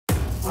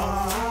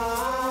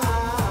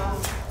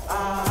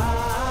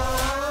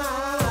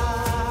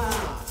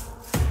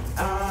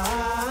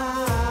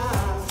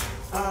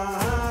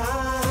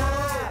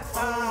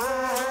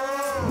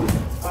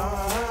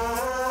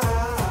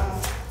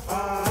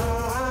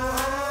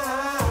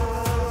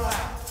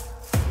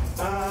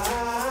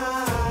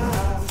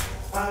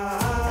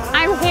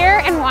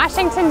in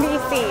Washington,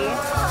 D.C.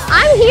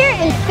 I'm here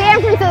in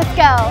San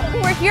Francisco.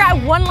 We're here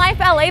at One Life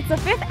LA. It's the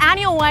 5th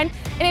annual one,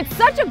 and it's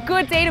such a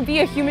good day to be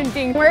a human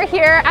being. We're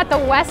here at the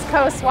West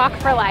Coast Walk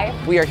for Life.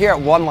 We are here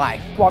at One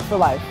Life. Walk for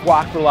Life.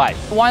 Walk for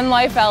Life. One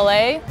Life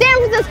LA.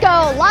 San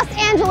Francisco, Los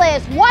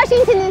Angeles,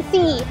 Washington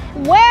D.C.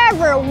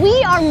 Wherever,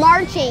 we are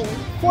marching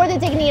for the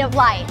dignity of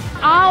life.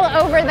 All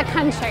over the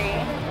country.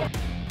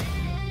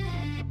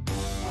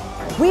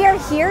 We are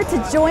here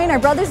to join our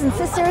brothers and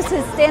sisters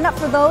who stand up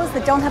for those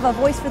that don't have a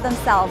voice for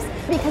themselves,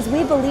 because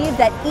we believe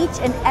that each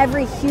and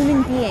every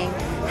human being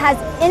has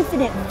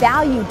infinite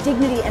value,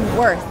 dignity, and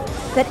worth,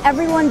 that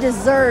everyone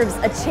deserves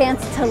a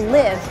chance to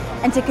live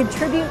and to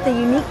contribute the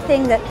unique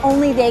thing that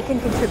only they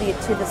can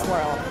contribute to this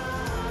world.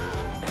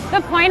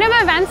 The point of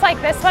events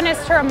like this one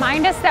is to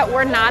remind us that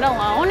we're not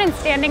alone in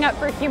standing up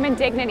for human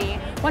dignity.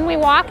 When we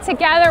walk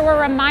together, we're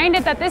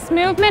reminded that this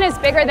movement is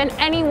bigger than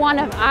any one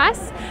of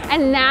us,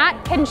 and that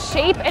can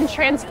shape and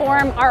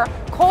transform our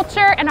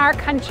culture and our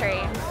country.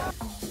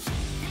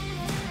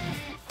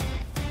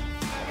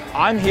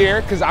 I'm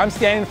here because I'm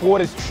standing for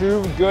what is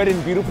true, good,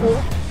 and beautiful,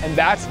 and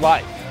that's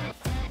life.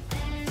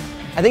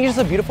 I think it's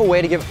just a beautiful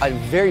way to give a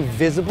very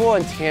visible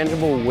and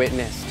tangible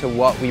witness to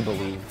what we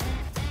believe.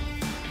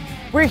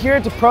 We're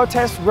here to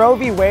protest Roe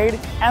v. Wade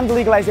and the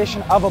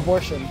legalization of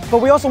abortion.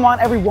 But we also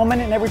want every woman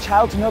and every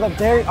child to know that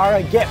they are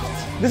a gift.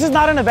 This is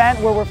not an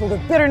event where we're filled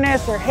with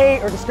bitterness or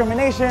hate or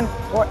discrimination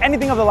or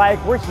anything of the like.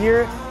 We're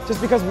here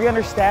just because we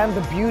understand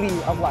the beauty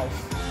of life.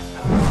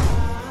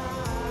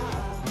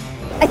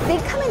 I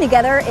think coming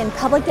together in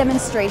public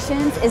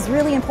demonstrations is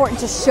really important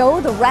to show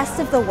the rest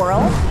of the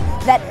world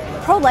that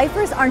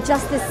pro-lifers aren't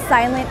just this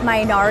silent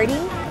minority.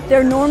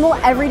 They're normal,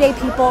 everyday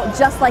people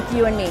just like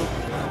you and me.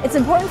 It's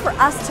important for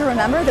us to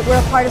remember that we're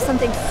a part of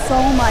something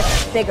so much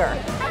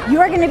bigger. You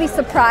are going to be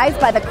surprised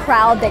by the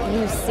crowd that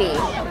you see.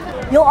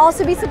 You'll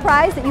also be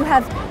surprised that you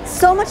have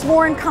so much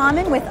more in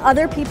common with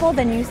other people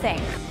than you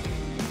think.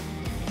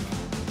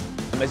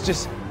 It's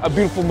just a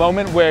beautiful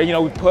moment where,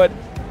 we put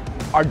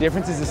our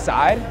differences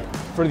aside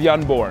for the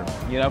unborn,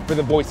 for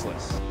the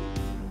voiceless.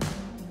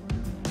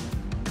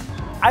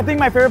 I think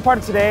my favorite part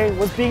of today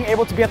was being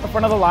able to be at the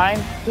front of the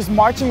line, just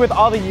marching with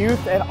all the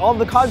youth and all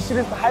the college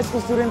students, the high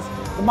school students,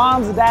 the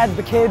moms, the dads,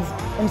 the kids,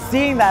 and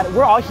seeing that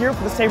we're all here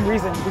for the same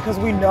reason, because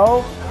we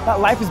know that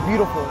life is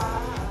beautiful.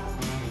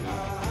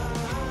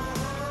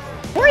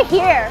 We're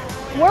here,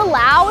 we're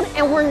loud,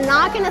 and we're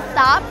not gonna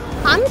stop.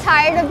 I'm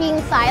tired of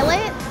being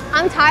silent.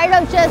 I'm tired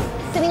of just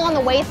sitting on the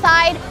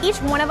wayside.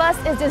 Each one of us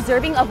is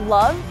deserving of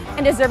love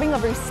and deserving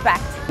of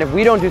respect. And if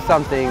we don't do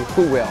something,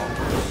 who will?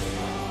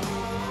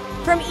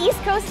 From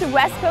East Coast to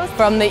West Coast.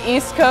 From the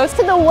East Coast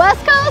To the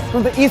West Coast,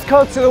 From the East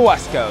Coast to the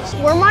West Coast.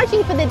 we're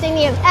marching for the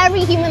dignity of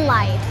every human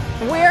life.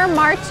 We're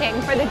marching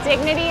for the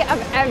dignity of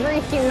every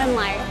human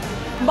life.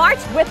 March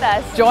with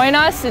us. Join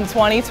us in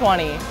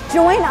 2020.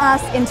 Join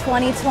us in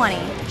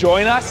 2020.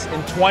 Join us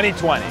in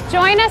 2020.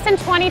 Join us in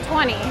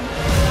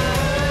 2020.